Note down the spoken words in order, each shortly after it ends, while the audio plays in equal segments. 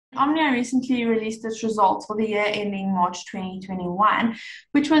Omnia recently released its results for the year ending March 2021,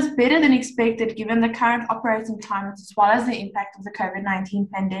 which was better than expected given the current operating climate as well as the impact of the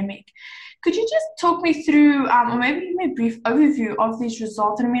COVID-19 pandemic. Could you just talk me through, or maybe give me a brief overview of these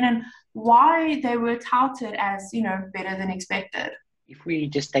results, and why they were touted as, better than expected? If we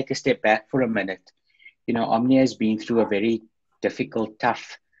just take a step back for a minute, Omnia has been through a very difficult,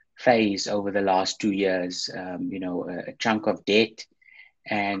 tough phase over the last 2 years. A chunk of debt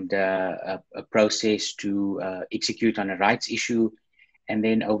and a process to execute on a rights issue. And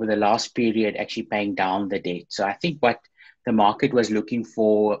then over the last period, actually paying down the debt. So I think what the market was looking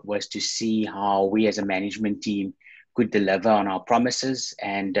for was to see how we as a management team could deliver on our promises.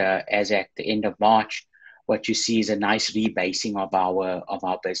 And as at the end of March, what you see is a nice rebasing of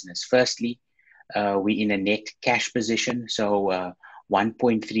our business. Firstly, we're in a net cash position, so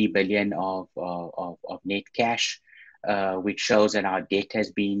 1.3 billion of net cash, which shows that our debt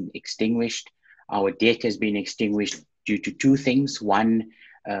has been extinguished. Our debt has been extinguished due to two things. One,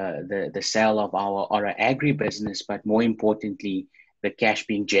 the sale of our agri business, but more importantly, the cash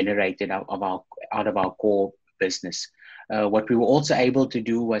being generated out of our core business. What we were also able to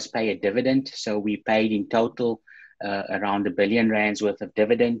do was pay a dividend. So we paid in total around R1 billion worth of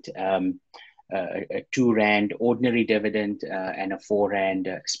dividend, a R2 ordinary dividend, and a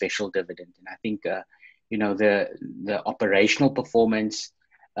R4 special dividend. And I think the operational performance,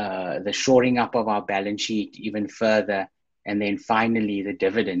 the shoring up of our balance sheet even further, and then finally the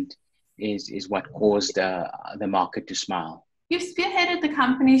dividend is what caused the market to smile. You've spearheaded the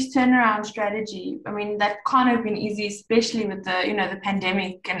company's turnaround strategy. That can't have been easy, especially with the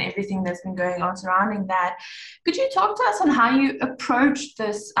pandemic and everything that's been going on surrounding that. Could you talk to us on how you approached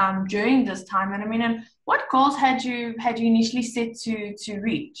this during this time? And what goals had you initially set to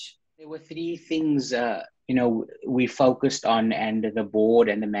reach? There were three things we focused on, and the board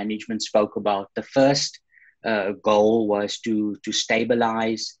and the management spoke about. The first goal was to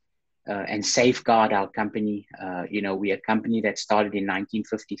stabilize and safeguard our company. We're a company that started in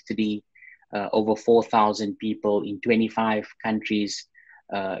 1953, over 4,000 people in 25 countries,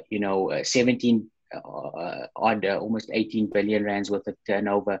 17 almost 18 billion rands worth of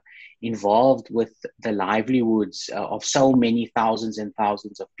turnover, involved with the livelihoods of so many thousands and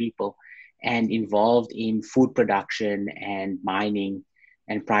thousands of people, and involved in food production and mining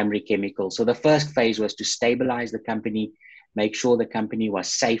and primary chemicals. So the first phase was to stabilize the company, make sure the company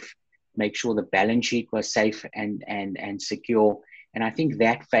was safe, make sure the balance sheet was safe and secure. And I think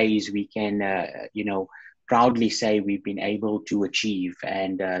that phase we can, proudly say we've been able to achieve.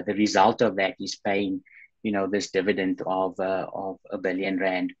 And the result of that is paying, this dividend of R1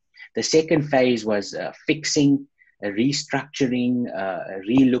 billion. The second phase was fixing, restructuring,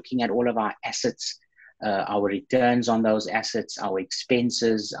 re-looking at all of our assets, our returns on those assets, our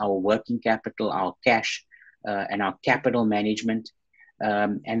expenses, our working capital, our cash, and our capital management.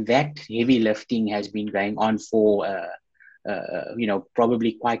 And that heavy lifting has been going on for,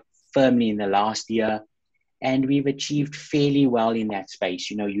 probably quite firmly in the last year. And we've achieved fairly well in that space.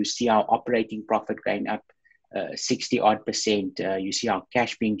 You see our operating profit going up 60-odd%. You see our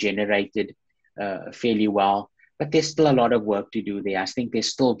cash being generated fairly well. But there's still a lot of work to do there. I think there's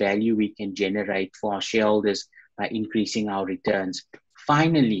still value we can generate for our shareholders by increasing our returns.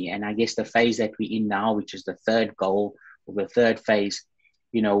 Finally, and I guess the phase that we're in now, which is the third goal, or the third phase,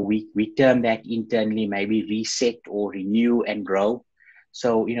 we term that internally maybe reset or renew and grow.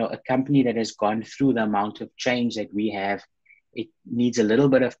 So, a company that has gone through the amount of change that we have, it needs a little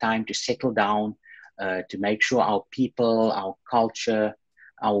bit of time to settle down, to make sure our people, our culture,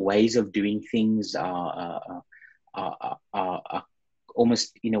 our ways of doing things are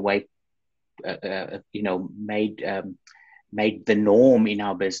almost in a way, made the norm in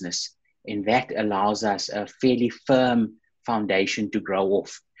our business. And that allows us a fairly firm foundation to grow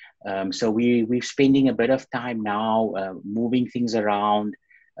off. So we're spending a bit of time now moving things around,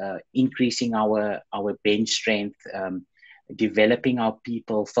 increasing our bench strength, developing our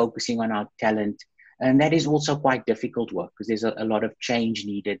people, focusing on our talent. And that is also quite difficult work because there's a lot of change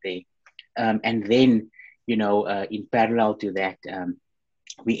needed there. And then, in parallel to that,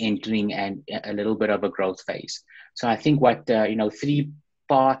 we're entering a little bit of a growth phase. So I think what, three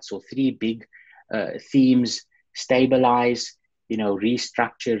parts or three big themes: stabilize,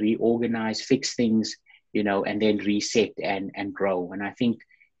 restructure, reorganize, fix things, and then reset and grow. And I think,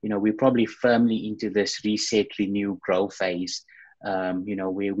 we're probably firmly into this reset, renew, grow phase.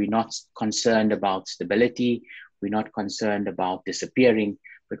 We're not concerned about stability. We're not concerned about disappearing,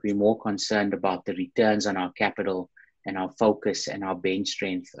 but we're more concerned about the returns on our capital and our focus and our bench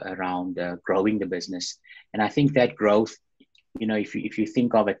strength around growing the business. And I think that growth if you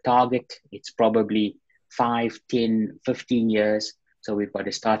think of a target, it's probably 5, 10, 15 years. So we've got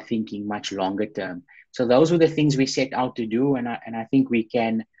to start thinking much longer term. So those were the things we set out to do. And I think we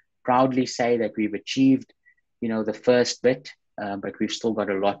can proudly say that we've achieved, the first bit, but we've still got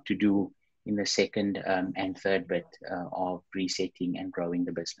a lot to do in the second and third bit of resetting and growing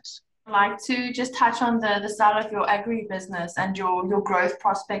the business. I'd like to just touch on the start of your agri business and your growth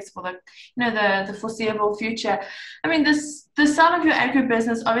prospects for the foreseeable future. I mean, the start of your agri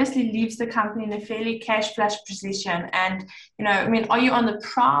business obviously leaves the company in a fairly cash flush position. And I mean, are you on the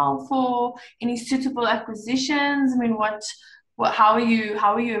prowl for any suitable acquisitions? I mean, how are you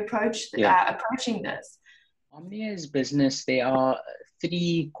approaching this? Omnia's business, there are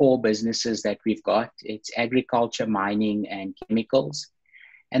three core businesses that we've got. It's agriculture, mining, and chemicals.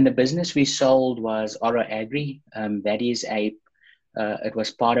 And the business we sold was Oro Agri. That is it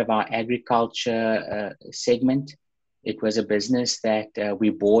was part of our agriculture segment. It was a business that we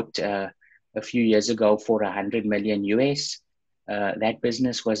bought a few years ago for 100 million US. That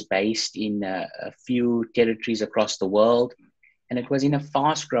business was based in a few territories across the world. And it was in a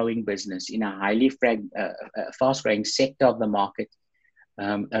fast-growing business, in a fast-growing sector of the market,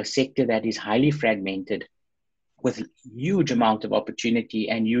 a sector that is highly fragmented, with huge amount of opportunity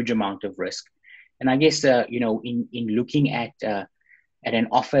and huge amount of risk. And I guess, in looking at an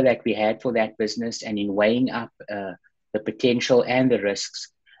offer that we had for that business and in weighing up the potential and the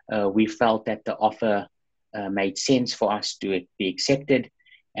risks, we felt that the offer made sense for us to be accepted,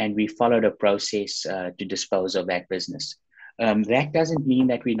 and we followed a process to dispose of that business. That doesn't mean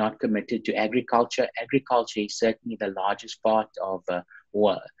that we're not committed to agriculture. Agriculture is certainly the largest part of, a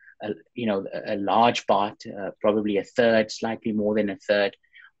large part, probably a third, slightly more than a third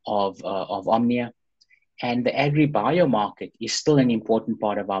of Omnia. And the agri-bio market is still an important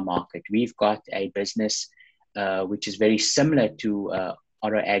part of our market. We've got a business which is very similar to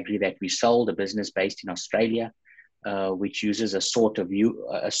Oro Agri that we sold, a business based in Australia, which uses a source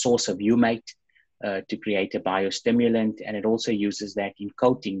of humate to create a biostimulant. And it also uses that in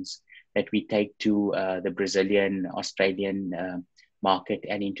coatings that we take to the Brazilian, Australian market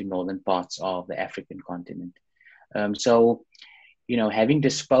and into northern parts of the African continent. So, having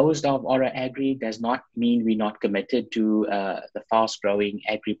disposed of Oro Agri does not mean we're not committed to the fast-growing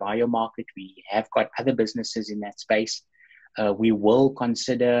agri-bio market. We have got other businesses in that space. We will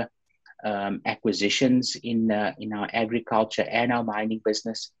consider acquisitions in our agriculture and our mining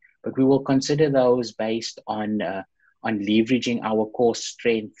business, but we will consider those based on leveraging our core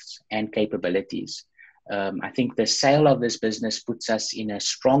strengths and capabilities. I think the sale of this business puts us in a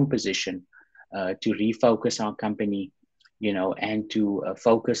strong position to refocus our company, and to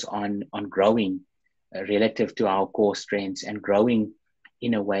focus on growing relative to our core strengths, and growing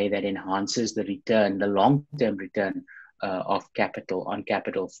in a way that enhances the long-term return of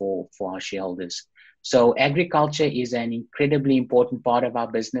capital for our shareholders. So agriculture is an incredibly important part of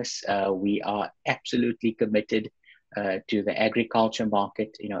our business. We are absolutely committed to the agriculture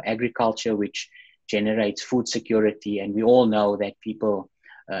market, agriculture which generates food security. And we all know that people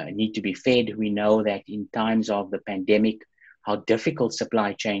need to be fed. We know that in times of the pandemic, how difficult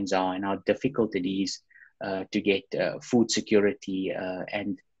supply chains are and how difficult it is to get food security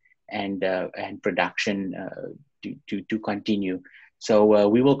and production to continue. So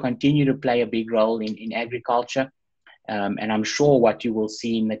we will continue to play a big role in agriculture. And I'm sure what you will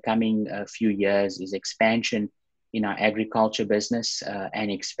see in the coming few years is expansion in our agriculture business and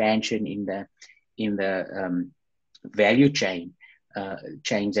expansion in the value chains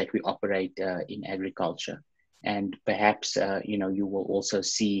that we operate in agriculture. And perhaps, you will also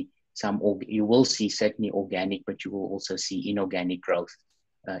see certainly organic, but you will also see inorganic growth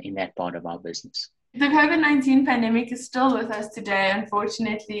in that part of our business. The COVID-19 pandemic is still with us today,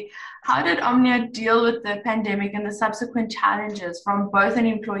 unfortunately. How did Omnia deal with the pandemic and the subsequent challenges from both an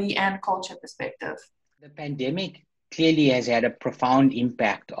employee and culture perspective? The pandemic clearly has had a profound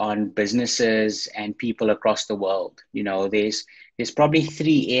impact on businesses and people across the world. There's probably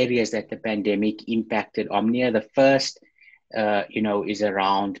three areas that the pandemic impacted Omnia. The first, is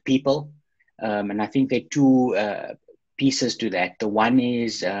around people. And I think there are two pieces to that. The one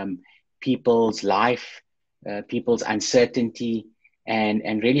is people's life, people's uncertainty,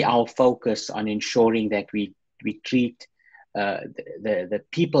 and really our focus on ensuring that we treat the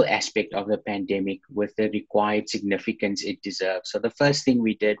people aspect of the pandemic with the required significance it deserves. So the first thing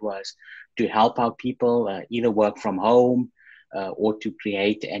we did was to help our people either work from home or to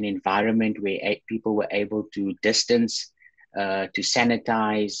create an environment where people were able to distance, to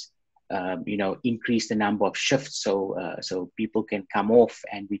sanitize, increase the number of shifts so people can come off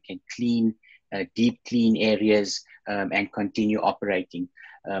and we can deep clean areas and continue operating.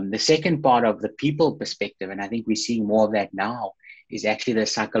 The second part of the people perspective, and I think we're seeing more of that now, is actually the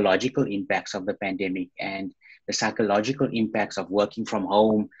psychological impacts of the pandemic and the psychological impacts of working from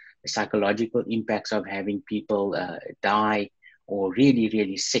home, the psychological impacts of having people die or really,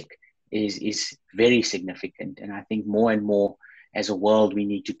 really sick is very significant. And I think more and more as a world, we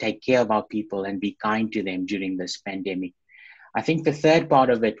need to take care of our people and be kind to them during this pandemic. I think the third part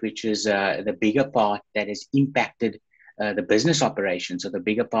of it, which is the bigger part that has impacted the business operations, or the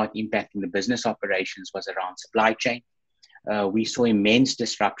bigger part impacting the business operations, was around supply chain. We saw immense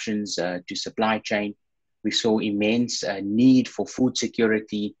disruptions to supply chain. We saw immense need for food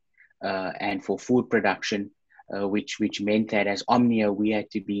security and for food production, which meant that as Omnia, we had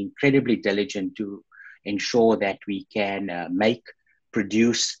to be incredibly diligent to ensure that we can make,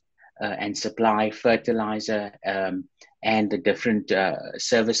 produce, and supply fertilizer and the different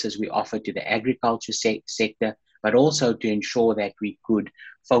services we offer to the agriculture sector, but also to ensure that we could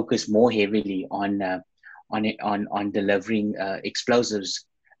focus more heavily on delivering explosives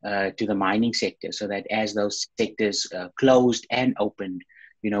to the mining sector, so that as those sectors closed and opened,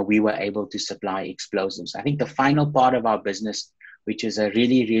 we were able to supply explosives. I think the final part of our business, which is a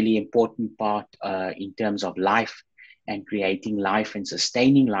really, really important part in terms of life and creating life and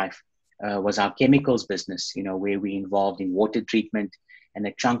sustaining life, was our chemicals business, where we involved in water treatment and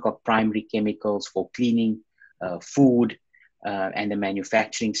a chunk of primary chemicals for cleaning, food, and the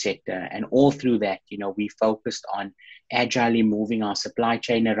manufacturing sector. And all through that, we focused on agilely moving our supply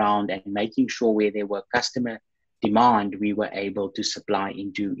chain around and making sure where there were customer demand, we were able to supply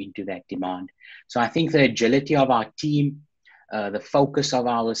into that demand. So I think the agility of our team, the focus of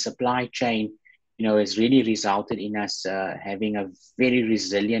our supply chain, has really resulted in us having a very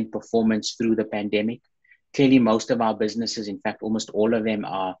resilient performance through the pandemic. Clearly, most of our businesses, in fact, almost all of them,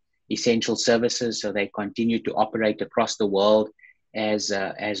 are essential services, so they continue to operate across the world as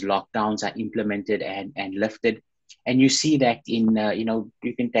lockdowns are implemented and lifted. And you see that in,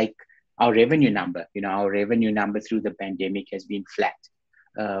 you can take our revenue number. Our revenue number through the pandemic has been flat,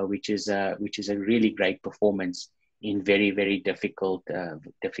 which is a really great performance in very, very difficult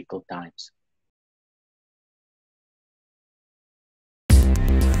times.